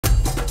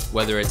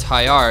Whether it's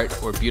high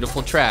art or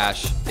beautiful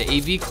trash, the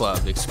AV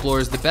Club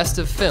explores the best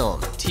of film,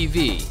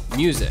 TV,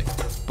 music,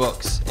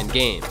 books, and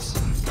games.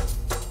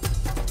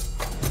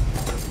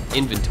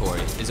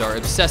 Inventory is our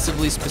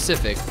obsessively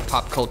specific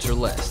pop culture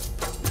list.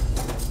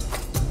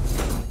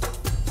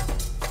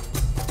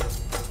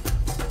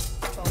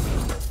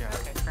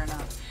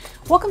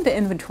 Welcome to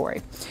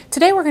Inventory.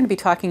 Today we're going to be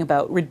talking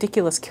about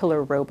ridiculous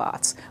killer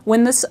robots.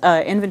 When this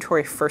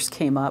inventory first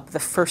came up, the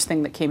first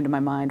thing that came to my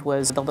mind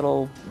was the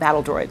little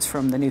battle droids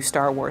from the new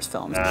Star Wars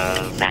films.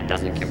 That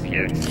doesn't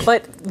compute.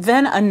 But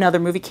then another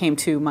movie came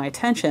to my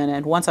attention,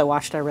 and once I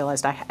watched it, I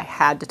realized I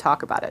had to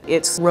talk about it.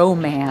 It's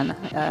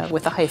Ro-Man,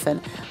 with a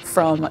hyphen,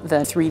 from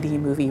the 3D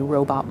movie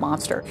Robot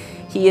Monster.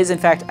 He is, in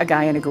fact, a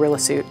guy in a gorilla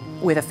suit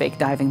with a fake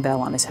diving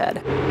bell on his head.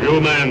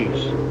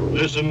 Humans,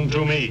 listen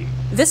to me.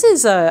 This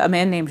is a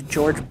man named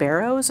George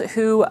Barrows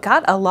who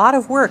got a lot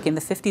of work in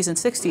the 50s and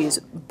 60s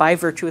by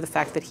virtue of the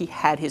fact that he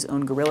had his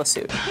own gorilla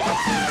suit.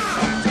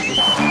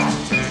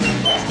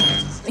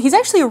 He's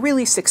actually a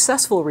really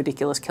successful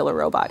ridiculous killer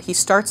robot. He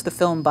starts the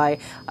film by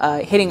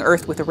hitting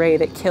Earth with a ray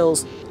that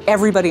kills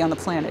everybody on the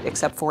planet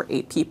except for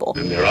 8 people.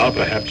 And there are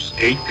perhaps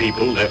 8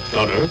 people left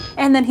on Earth.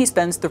 And then he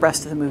spends the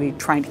rest of the movie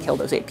trying to kill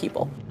those 8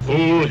 people.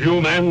 Fool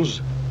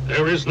humans,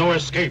 there is no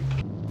escape.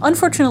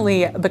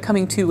 Unfortunately,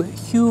 becoming too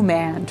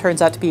human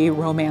turns out to be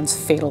Ro-Man's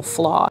fatal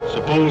flaw.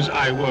 Suppose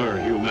I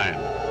were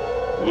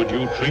human. Would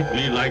you treat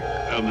me like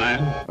a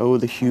man? Oh,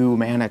 the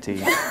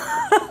humanity.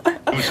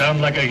 You sound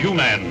like a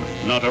human,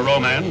 not a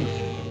Roman.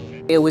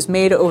 It was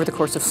made over the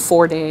course of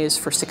 4 days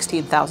for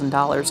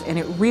 $16,000, and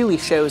it really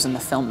shows in the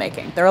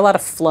filmmaking. There are a lot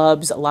of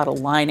flubs, a lot of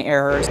line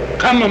errors.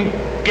 Come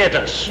and get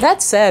us.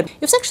 That said,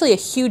 it was actually a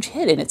huge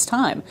hit in its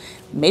time.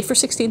 Made for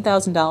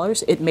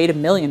 $16,000, it made $1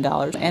 million,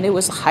 and it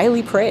was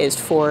highly praised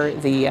for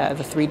the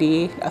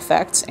 3D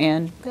effects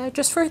and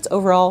just for its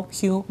overall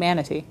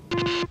humanity.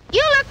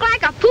 You look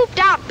like a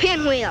pooped-out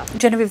pinwheel.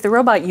 Genevieve, the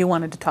robot you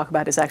wanted to talk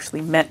about is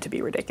actually meant to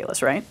be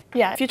ridiculous, right?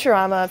 Yeah,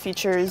 Futurama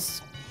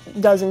features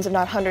dozens, if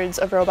not hundreds,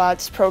 of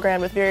robots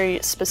programmed with very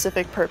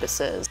specific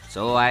purposes.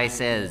 So I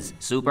says,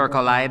 Super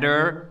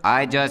Collider,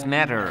 I just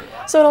met her.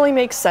 So it only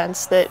makes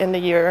sense that in the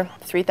year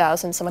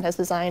 3000, someone has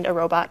designed a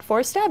robot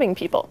for stabbing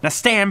people. Now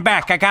stand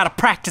back, I gotta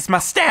practice my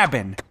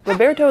stabbing.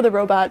 Roberto, the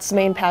robot's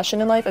main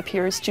passion in life,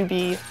 appears to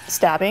be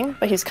stabbing,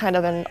 but he's kind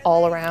of an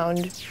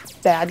all-around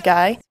bad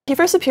guy. He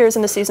first appears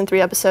in the season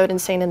 3 episode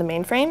Insane in the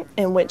Mainframe,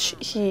 in which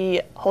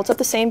he holds up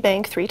the same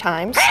bank 3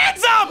 times.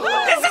 Hands up!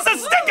 This is a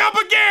stick-up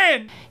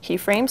again! He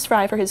frames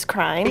Fry for his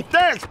crime. Hey,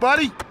 thanks,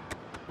 buddy.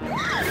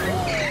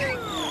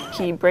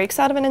 He breaks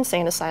out of an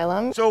insane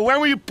asylum. So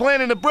when were you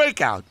planning to break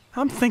out?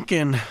 I'm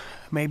thinking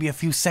maybe a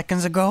few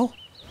seconds ago.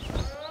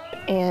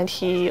 And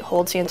he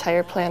holds the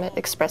entire Planet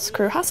Express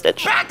crew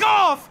hostage. Back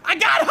off! I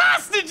got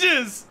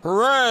hostages!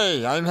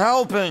 Hooray, I'm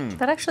helping!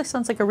 That actually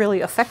sounds like a really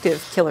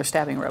effective killer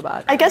stabbing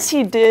robot. I guess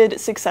he did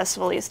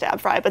successfully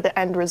stab Fry, but the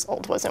end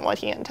result wasn't what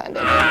he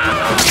intended.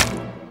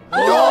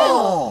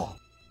 Oh!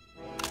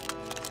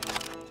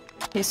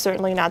 He's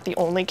certainly not the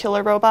only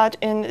killer robot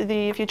in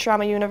the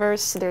Futurama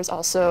universe. There's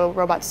also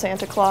Robot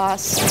Santa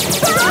Claus.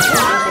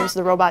 There's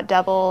the Robot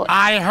Devil.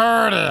 I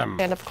heard him!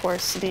 And of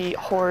course, the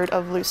horde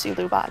of Lucy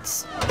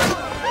Lubots.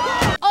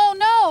 Oh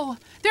no!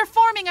 They're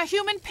forming a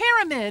human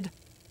pyramid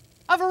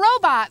of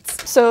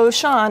robots! So,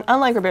 Sean,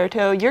 unlike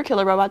Roberto, your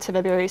killer robots have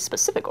a very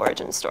specific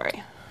origin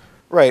story.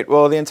 Right,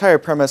 well, the entire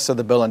premise of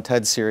the Bill and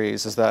Ted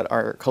series is that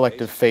our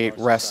collective fate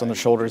rests on the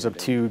shoulders of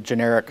 2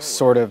 generic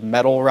sort of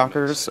metal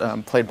rockers,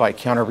 played by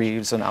Keanu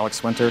Reeves and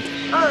Alex Winter.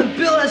 I'm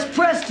Bill S.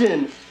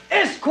 Preston,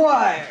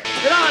 Esquire.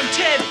 And I'm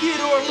Ted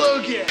Theodore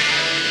Logan.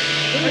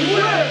 And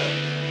we're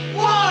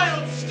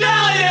Wild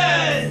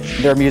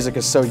Stallions! Their music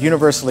is so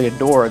universally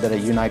adored that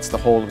it unites the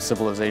whole of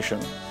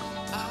civilization.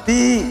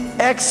 Be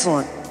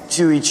excellent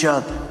to each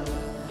other.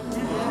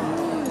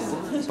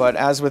 But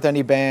as with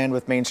any band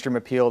with mainstream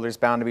appeal, there's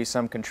bound to be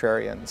some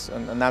contrarians,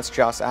 and that's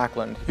Joss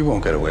Ackland. You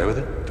won't get away with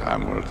it.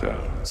 Time will tell.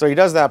 So he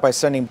does that by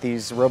sending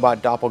these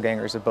robot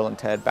doppelgangers of Bill and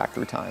Ted back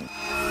through time.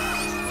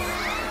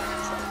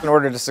 In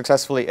order to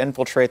successfully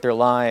infiltrate their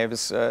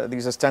lives,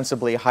 these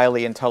ostensibly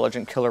highly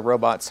intelligent killer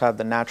robots have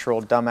the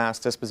natural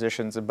dumbass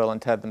dispositions of Bill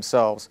and Ted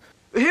themselves.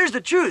 But here's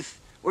the truth.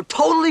 We're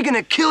totally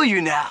gonna kill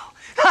you now.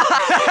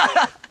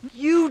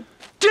 You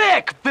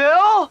dick,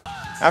 Bill!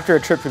 After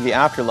a trip through the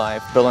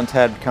afterlife, Bill and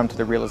Ted come to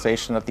the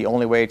realization that the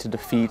only way to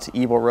defeat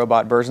evil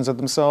robot versions of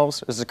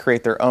themselves is to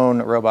create their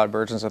own robot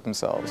versions of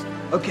themselves.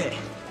 Okay,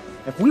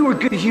 if we were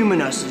good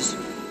human us's,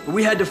 but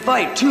we had to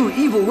fight 2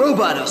 evil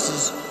robot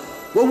us's,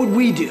 what would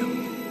we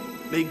do?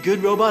 Make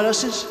good robot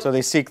us's? So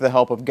they seek the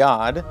help of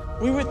God.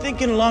 We were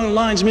thinking along the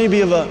lines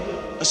maybe of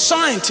a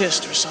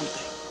scientist or something.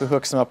 Who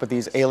hooks them up with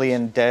these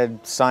alien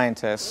dead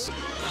scientists.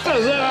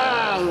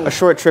 A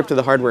short trip to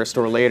the hardware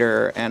store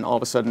later, and all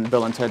of a sudden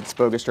Bill and Ted's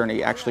Bogus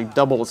Journey actually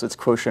doubles its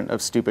quotient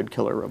of stupid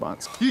killer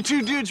robots. You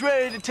 2 dudes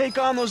ready to take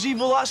on those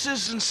evil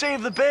us's and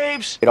save the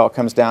babes? It all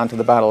comes down to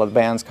the Battle of the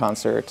Bands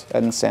concert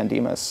in San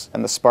Dimas,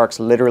 and the sparks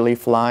literally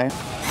fly.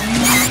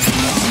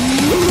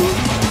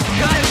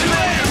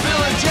 Guys,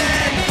 Bill and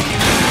Ted!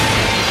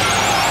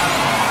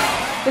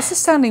 This is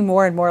sounding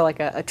more and more like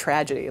a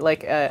tragedy,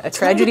 like a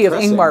tragedy of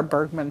depressing. Ingmar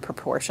Bergman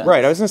proportions.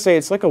 Right, I was going to say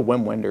it's like a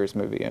Wim Wenders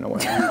movie in a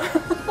way.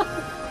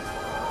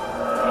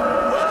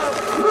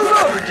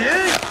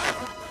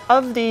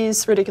 Of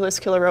these ridiculous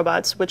killer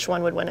robots, which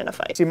one would win in a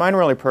fight? See, mine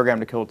were only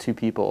programmed to kill 2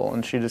 people,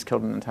 and she just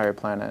killed an entire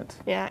planet.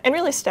 Yeah, and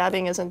really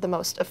stabbing isn't the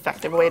most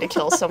effective way to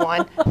kill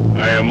someone.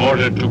 I am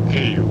ordered to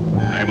kill you.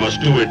 I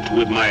must do it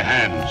with my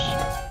hands.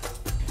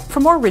 For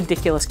more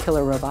ridiculous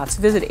killer robots,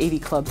 visit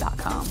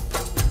avclub.com.